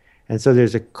game. And so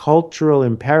there's a cultural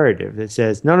imperative that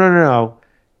says, no.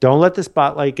 Don't let the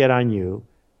spotlight get on you.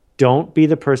 Don't be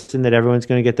the person that everyone's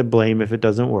going to get the blame if it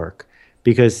doesn't work.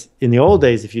 Because in the old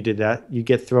days, if you did that, you'd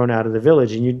get thrown out of the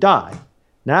village and you'd die.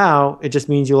 Now, it just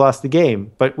means you lost the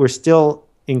game. But we're still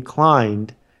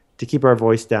inclined to keep our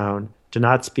voice down, to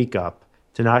not speak up,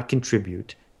 to not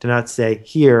contribute, to not say,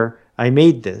 here, I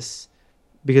made this,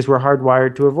 because we're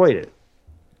hardwired to avoid it.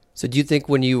 So do you think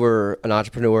when you were an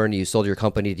entrepreneur and you sold your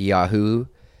company to Yahoo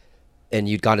and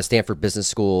you'd gone to Stanford Business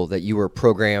School that you were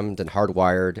programmed and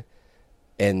hardwired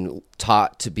and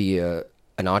taught to be an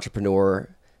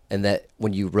entrepreneur, and that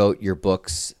when you wrote your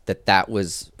books that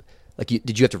was like,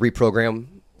 did you have to reprogram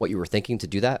what you were thinking to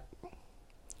do that?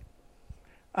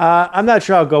 I'm not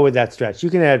sure I'll go with that stretch. You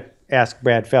can ask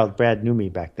Brad Feld. Brad knew me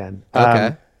back then.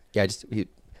 Okay. Yeah,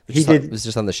 it was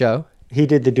just on the show. He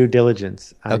did the due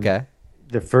diligence on okay.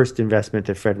 the first investment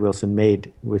that Fred Wilson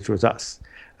made, which was us.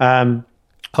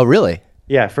 Oh, really?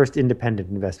 Yeah, first independent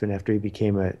investment after he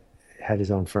became had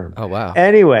his own firm. Oh, wow.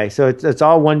 Anyway, so it's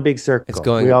all one big circle. It's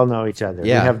going- we all know each other.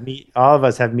 Yeah. We have all of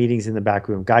us have meetings in the back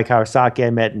room. Guy Kawasaki I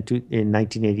met in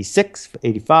 1986,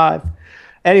 85.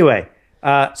 Anyway,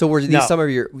 So were these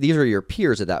no. these are your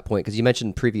peers at that point? Because you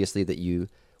mentioned previously that you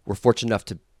were fortunate enough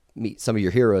to meet some of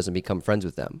your heroes and become friends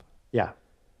with them. Yeah.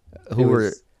 Who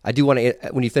were? I do want to.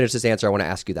 When you finish this answer, I want to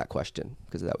ask you that question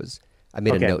because I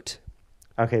made Okay. a note.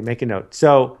 Okay, make a note.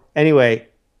 So anyway,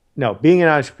 no, being an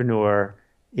entrepreneur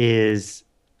is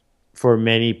for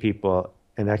many people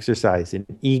an exercise in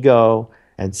ego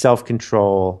and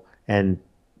self-control and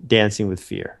dancing with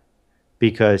fear.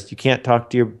 Because you can't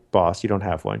talk to your boss, you don't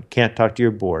have one. Can't talk to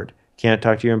your board, can't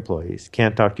talk to your employees,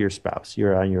 can't talk to your spouse.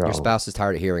 You're on your own. Your spouse is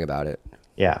tired of hearing about it.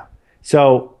 Yeah.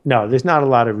 So, no, there's not a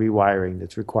lot of rewiring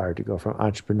that's required to go from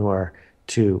entrepreneur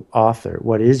to author.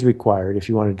 What is required, if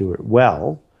you want to do it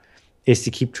well, is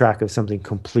to keep track of something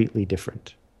completely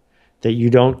different. That you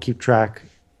don't keep track,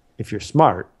 if you're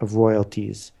smart, of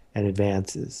royalties and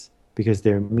advances because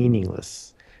they're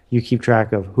meaningless. You keep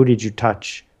track of who did you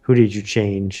touch, who did you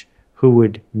change, who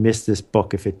would miss this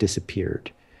book if it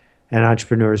disappeared. And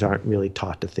entrepreneurs aren't really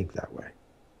taught to think that way.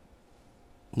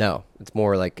 No, it's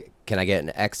more like, can I get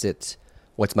an exit?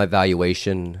 What's my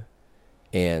valuation?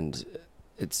 And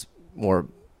it's more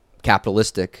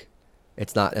capitalistic.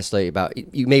 It's not necessarily about,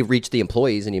 you may reach the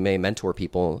employees and you may mentor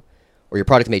people, or your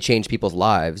product may change people's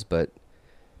lives. But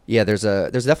yeah, there's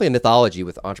definitely a mythology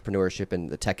with entrepreneurship in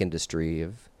the tech industry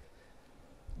of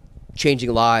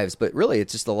changing lives. But really,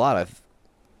 it's just a lot of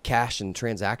cash and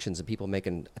transactions and people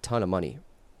making a ton of money.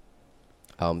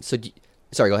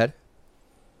 Sorry, go ahead.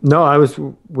 No, I was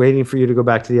waiting for you to go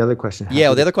back to the other question. Yeah,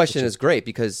 well, the other question is great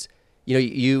because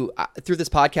you through this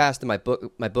podcast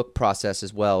and my book process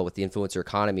as well with the influencer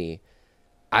economy,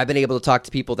 I've been able to talk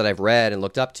to people that I've read and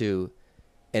looked up to,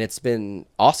 and it's been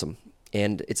awesome.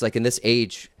 And it's like in this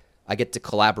age, I get to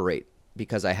collaborate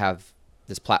because I have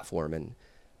this platform, and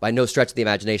by no stretch of the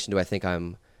imagination do I think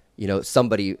I'm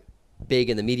somebody big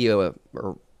in the media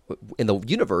or in the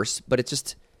universe, but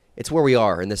it's where we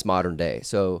are in this modern day.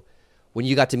 So when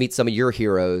you got to meet some of your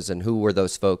heroes, and who were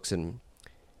those folks, and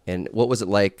what was it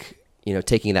like,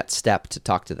 taking that step to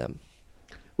talk to them?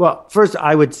 Well, first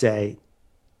I would say,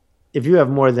 if you have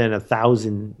more than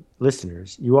 1,000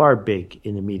 listeners, you are big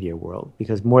in the media world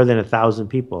because more than 1,000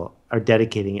 people are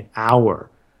dedicating an hour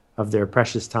of their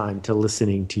precious time to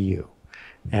listening to you.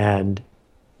 And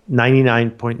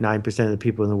 99.9% of the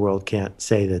people in the world can't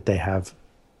say that they have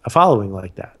a following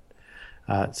like that.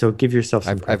 So give yourself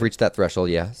some credit. I've reached that threshold,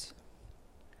 yes.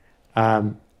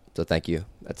 So thank you.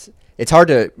 It's hard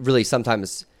to really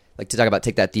sometimes like to talk about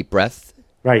take that deep breath,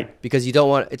 right? Because you don't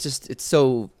want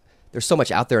there's so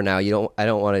much out there now. I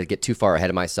don't want to get too far ahead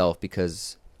of myself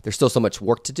because there's still so much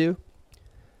work to do.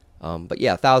 But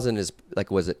yeah, 1,000 is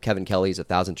like, was it Kevin Kelly's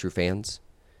 1,000 True Fans?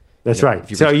 That's right.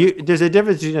 So there's a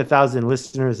difference between 1,000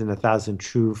 listeners and 1,000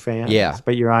 true fans. Yeah.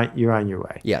 But you're on your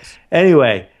way. Yes.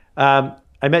 Anyway, I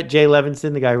met Jay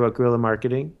Levinson, the guy who wrote Guerrilla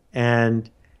Marketing, and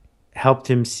helped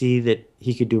him see that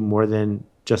he could do more than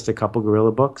just a couple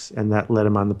guerrilla books, and that led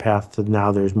him on the path to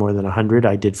now there's more than 100.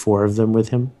 I did 4 of them with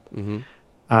him. Mm-hmm.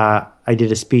 I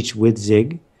did a speech with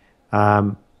Zig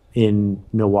in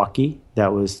Milwaukee.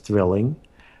 That was thrilling.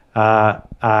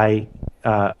 I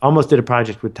almost did a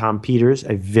project with Tom Peters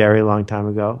a very long time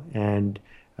ago, and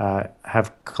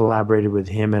have collaborated with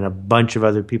him and a bunch of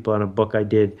other people on a book I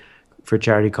did for a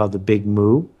charity called The Big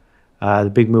Moo.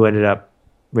 The Big Moo ended up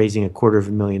raising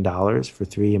 $250,000 for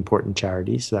 3 important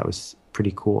charities, so that was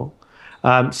pretty cool.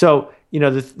 So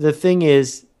the thing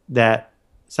is that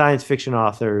science fiction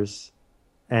authors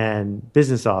and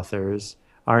business authors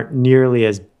aren't nearly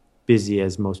as busy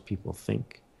as most people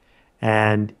think.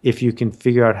 And if you can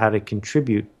figure out how to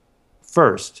contribute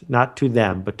first, not to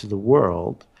them, but to the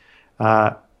world,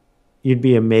 you'd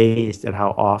be amazed at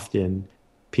how often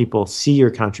people see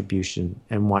your contribution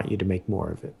and want you to make more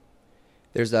of it.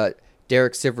 There's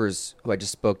Derek Sivers, who I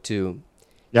just spoke to.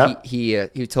 Yeah. He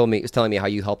was telling me how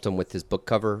you helped him with his book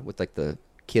cover with like the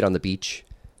kid on the beach.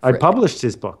 I published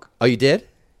his book. Oh, you did?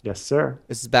 Yes, sir.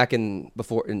 This is back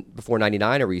before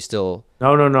 99, or were you still?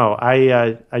 No.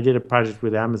 I did a project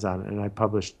with Amazon, and I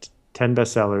published 10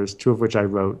 bestsellers, 2 of which I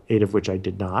wrote, 8 of which I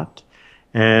did not.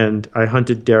 And I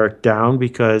hunted Derek down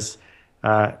because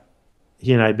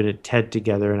he and I had been at TED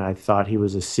together, and I thought he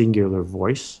was a singular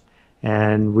voice.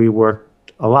 And we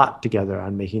worked a lot together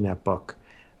on making that book.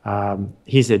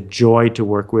 He's a joy to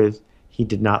work with. He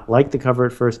did not like the cover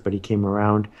at first, but he came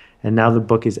around. And now the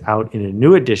book is out in a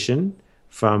new edition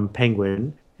from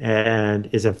Penguin, and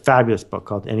is a fabulous book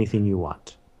called Anything You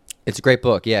Want. It's a great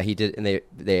book. Yeah, he did, and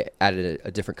they added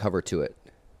a different cover to it.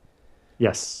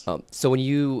 Yes. So when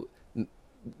you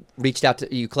reached out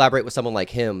to, you collaborate with someone like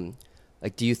him,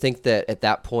 like, do you think that at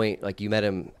that point, like you met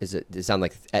him, does it sound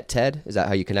like at TED? Is that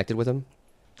how you connected with him?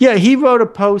 Yeah, he wrote a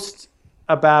post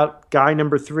about guy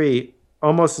number 3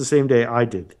 almost the same day I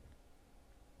did.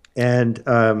 And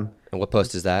And what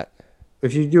post is that?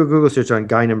 if you do a Google search on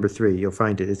guy number 3, you'll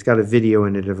find it. It's got a video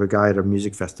in it of a guy at a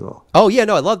music festival. Oh yeah,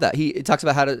 no, I love that. It talks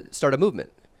about how to start a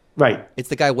movement. Right. It's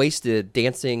the guy wasted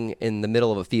dancing in the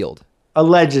middle of a field.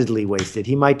 Allegedly wasted.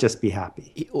 He might just be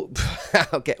happy.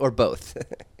 Okay, or both.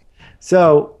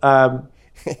 So,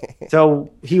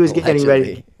 so he was getting ready.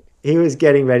 Allegedly. He was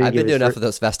getting ready. I've to been to give his enough first, of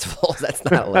those festivals. That's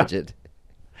not alleged.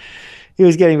 he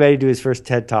was getting ready to do his first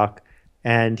TED talk,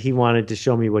 and he wanted to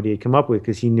show me what he had come up with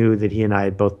because he knew that he and I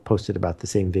had both posted about the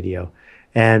same video.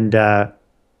 And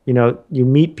you know, you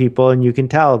meet people and you can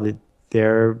tell that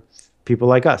they're people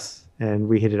like us, and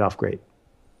we hit it off great.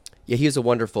 Yeah, he was a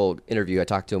wonderful interview. I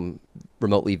talked to him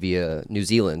remotely via New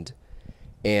Zealand.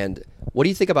 And what do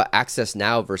you think about access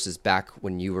now versus back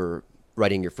when you were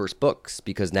writing your first books?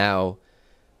 Because now,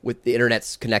 with the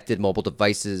internet's connected mobile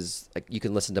devices, like you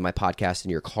can listen to my podcast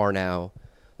in your car now.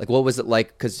 Like, what was it like?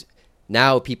 Because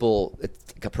now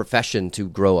it's like a profession to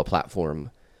grow a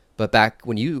platform. But back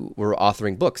when you were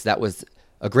authoring books, that was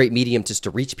a great medium just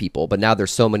to reach people. But now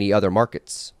there's so many other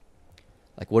markets.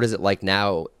 Like, what is it like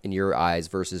now in your eyes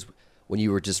versus when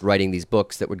you were just writing these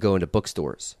books that would go into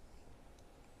bookstores?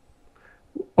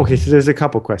 Okay, so there's a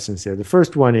couple questions there. The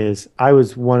first one is I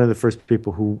was one of the first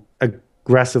people who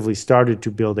aggressively started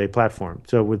to build a platform.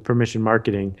 So with Permission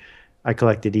Marketing, I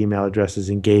collected email addresses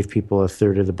and gave people a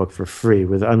third of the book for free.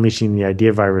 With Unleashing the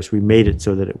Idea Virus, we made it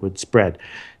so that it would spread.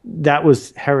 That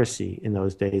was heresy in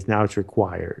those days. Now it's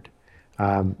required.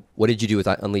 What did you do with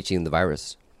Unleashing the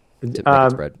Virus to make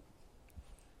it spread?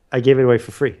 I gave it away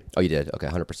for free. Oh, you did? Okay,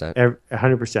 100%.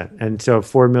 100%. And so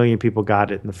 4 million people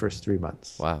got it in the first 3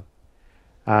 months. Wow.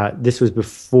 This was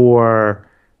before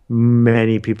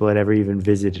many people had ever even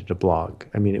visited a blog.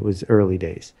 I mean, it was early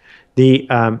days.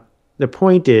 The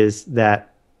point is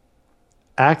that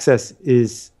access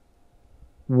is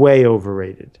way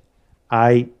overrated.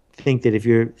 I think that if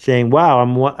you're saying,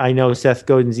 wow, I know Seth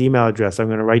Godin's email address, I'm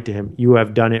going to write to him, you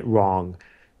have done it wrong.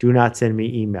 Do not send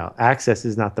me email. Access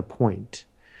is not the point.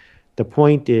 The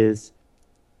point is,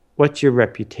 what's your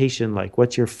reputation like?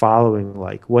 What's your following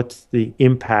like? What's the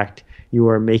impact you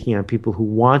are making on people who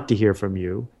want to hear from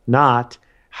you? Not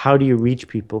how do you reach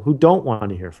people who don't want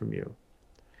to hear from you?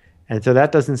 And so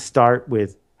that doesn't start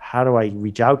with how do I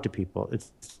reach out to people? It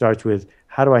starts with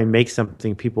how do I make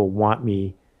something people want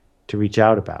me to reach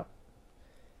out about?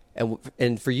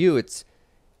 And for you, it's,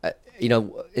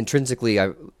 intrinsically,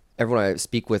 everyone I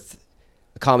speak with,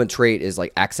 a common trait is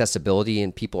like accessibility,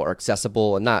 and people are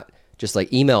accessible, and not just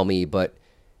like email me, but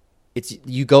it's,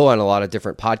 you go on a lot of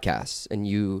different podcasts and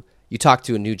you talk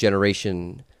to a new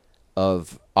generation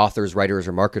of authors, writers,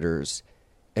 or marketers.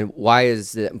 And why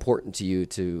is it important to you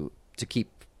to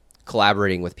keep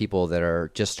collaborating with people that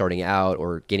are just starting out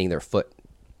or getting their foot?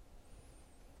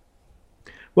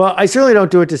 Well, I certainly don't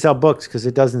do it to sell books because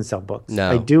it doesn't sell books. No.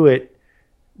 I do it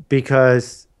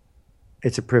because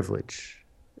it's a privilege,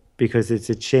 because it's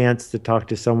a chance to talk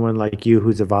to someone like you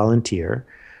who's a volunteer,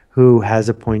 who has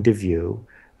a point of view.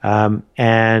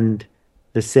 And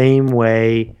the same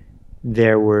way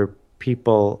there were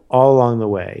people all along the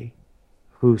way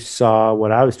who saw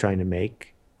what I was trying to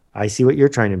make, I see what you're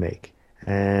trying to make.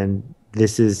 And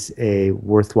this is a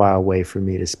worthwhile way for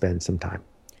me to spend some time.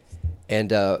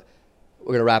 And we're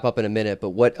going to wrap up in a minute,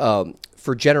 but what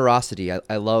for generosity,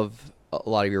 I love a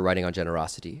lot of your writing on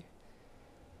generosity.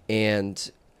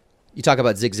 And you talk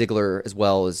about Zig Ziglar as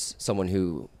well as someone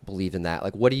who believed in that.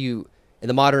 Like, what do you, in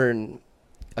the modern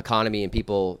economy and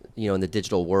people, in the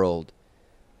digital world,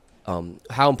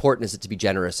 how important is it to be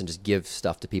generous and just give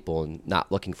stuff to people and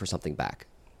not looking for something back?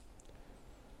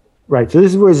 Right. So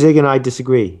this is where Zig and I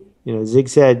disagree. Zig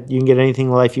said you can get anything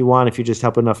in life you want if you just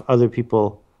help enough other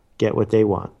people get what they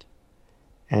want.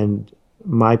 And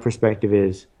my perspective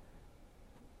is,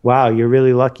 wow, you're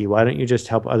really lucky. Why don't you just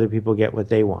help other people get what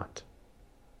they want?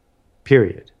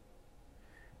 Period.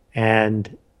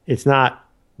 And it's not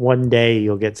one day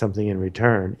you'll get something in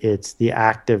return. It's the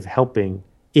act of helping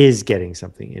is getting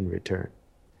something in return.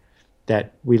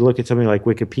 That we look at something like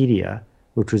Wikipedia,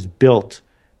 which was built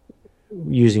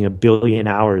using 1 billion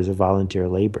hours of volunteer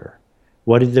labor.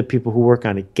 What did the people who work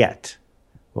on it get?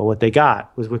 Well, what they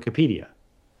got was Wikipedia.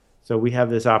 So we have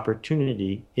this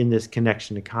opportunity in this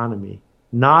connection economy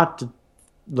not to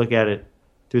look at it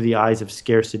through the eyes of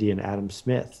scarcity and Adam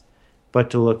Smith, but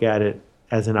to look at it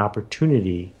as an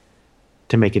opportunity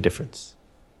to make a difference.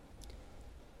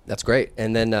 That's great.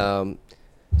 And then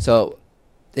So,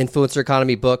 Influencer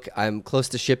Economy book, I'm close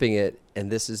to shipping it,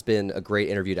 and this has been a great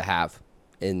interview to have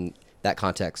in that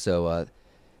context. So,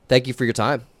 thank you for your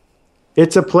time.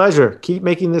 It's a pleasure. Keep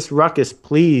making this ruckus,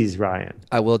 please, Ryan.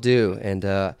 I will do, and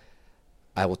I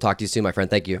will talk to you soon, my friend.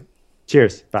 Thank you.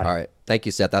 Cheers. Bye. All right. Thank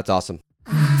you, Seth. That's awesome.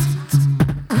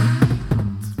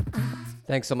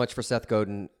 Thanks so much for Seth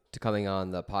Godin to coming on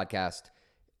the podcast.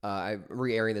 I'm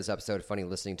re-airing this episode. Funny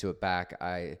listening to it back.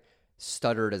 I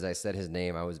stuttered as I said his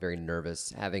name. I was very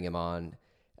nervous having him on.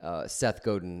 Seth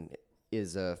Godin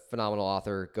is a phenomenal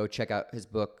author. Go check out his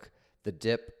book, The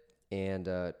Dip, and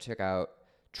check out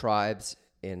Tribes,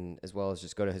 and as well as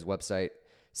just go to his website,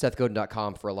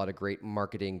 sethgodin.com, for a lot of great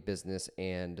marketing, business,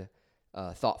 and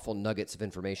thoughtful nuggets of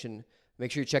information.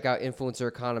 Make sure you check out Influencer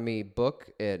Economy book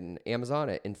in Amazon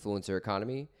at Influencer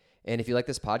Economy. And if you like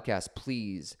this podcast,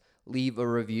 please leave a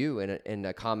review and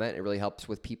a comment. It really helps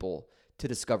with people to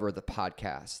discover the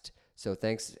podcast. So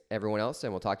thanks everyone else,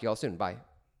 and we'll talk to you all soon. Bye.